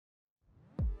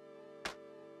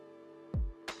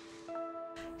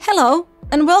Hello,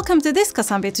 and welcome to this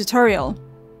Kazambi tutorial.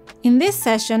 In this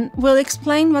session, we'll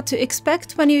explain what to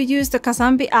expect when you use the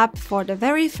Kazambi app for the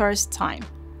very first time.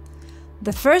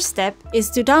 The first step is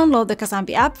to download the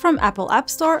Kazambi app from Apple App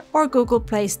Store or Google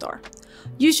Play Store.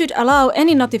 You should allow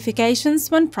any notifications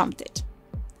when prompted.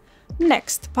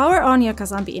 Next, power on your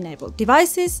Kazambi-enabled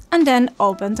devices and then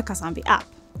open the Kazambi app.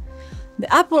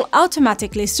 The app will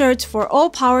automatically search for all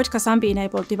powered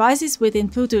Kazambi-enabled devices within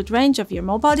Bluetooth range of your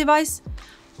mobile device.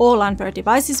 All unpaired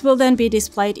devices will then be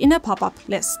displayed in a pop-up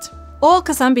list. All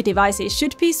Kazambi devices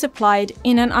should be supplied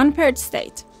in an unpaired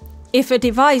state. If a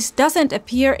device doesn't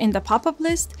appear in the pop-up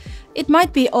list, it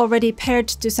might be already paired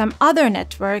to some other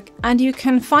network and you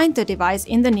can find the device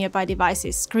in the Nearby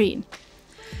Devices screen.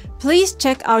 Please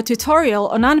check our tutorial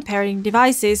on unpairing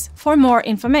devices for more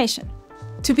information.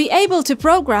 To be able to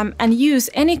program and use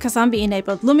any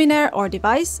Kazambi-enabled Luminaire or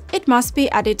device, it must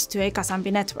be added to a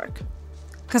Kazambi network.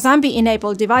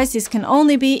 Kazambi-enabled devices can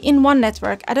only be in one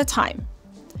network at a time.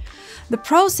 The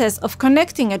process of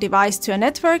connecting a device to a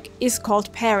network is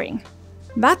called pairing.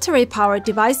 Battery-powered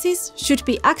devices should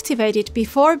be activated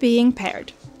before being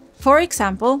paired. For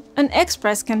example, an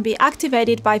Express can be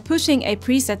activated by pushing a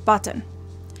preset button.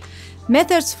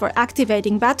 Methods for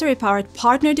activating battery-powered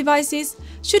partner devices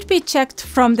should be checked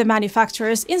from the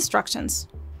manufacturer's instructions.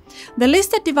 The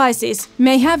listed devices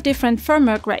may have different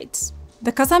firmware grades.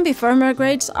 The Kazambi firmware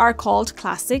grades are called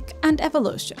Classic and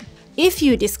Evolution. If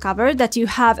you discover that you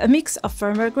have a mix of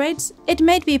firmware grades, it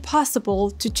may be possible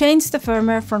to change the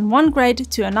firmware from one grade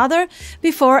to another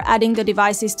before adding the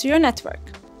devices to your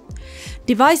network.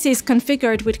 Devices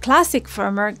configured with Classic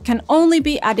firmware can only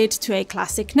be added to a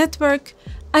Classic network,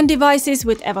 and devices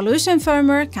with Evolution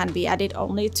firmware can be added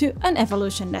only to an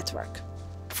Evolution network.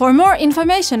 For more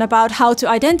information about how to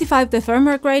identify the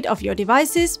firmware grade of your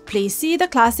devices, please see the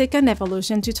Classic and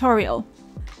Evolution tutorial.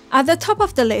 At the top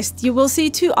of the list, you will see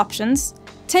two options: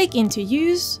 Take into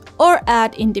use or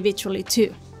Add individually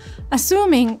to.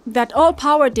 Assuming that all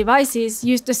powered devices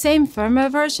use the same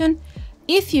firmware version,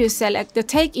 if you select the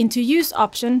Take into use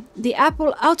option, the app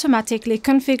will automatically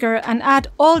configure and add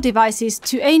all devices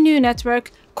to a new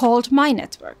network called My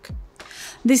Network.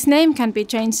 This name can be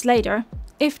changed later,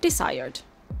 if desired.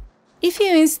 If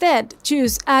you instead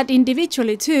choose Add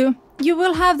individually to, you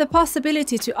will have the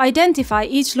possibility to identify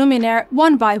each luminaire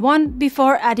one by one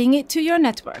before adding it to your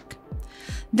network.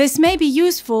 This may be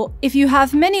useful if you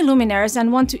have many luminaires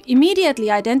and want to immediately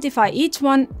identify each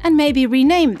one and maybe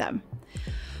rename them.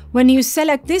 When you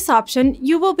select this option,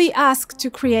 you will be asked to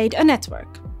create a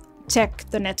network. Check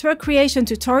the network creation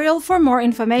tutorial for more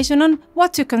information on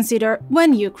what to consider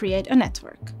when you create a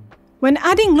network. When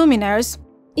adding luminaires,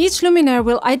 each luminaire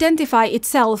will identify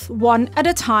itself one at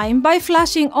a time by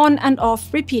flashing on and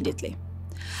off repeatedly.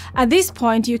 At this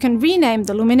point, you can rename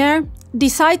the luminaire,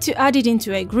 decide to add it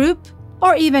into a group,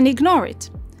 or even ignore it.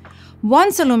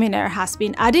 Once a luminaire has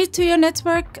been added to your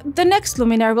network, the next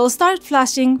luminaire will start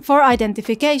flashing for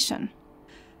identification.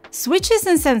 Switches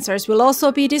and sensors will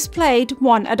also be displayed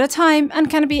one at a time and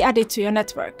can be added to your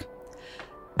network.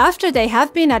 After they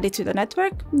have been added to the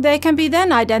network, they can be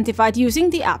then identified using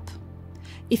the app.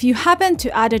 If you happen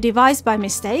to add a device by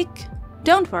mistake,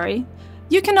 don't worry,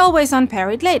 you can always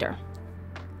unpair it later.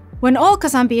 When all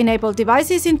Kazambi-enabled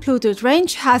devices in Bluetooth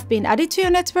range have been added to your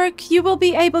network, you will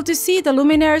be able to see the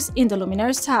luminaires in the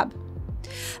Luminaires tab.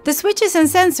 The switches and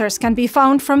sensors can be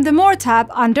found from the More tab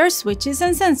under Switches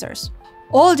and Sensors.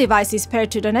 All devices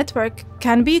paired to the network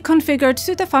can be configured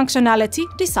to the functionality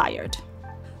desired.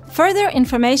 Further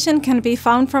information can be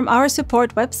found from our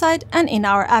support website and in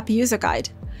our app user guide.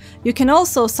 You can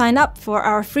also sign up for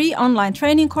our free online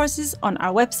training courses on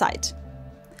our website.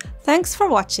 Thanks for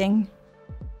watching!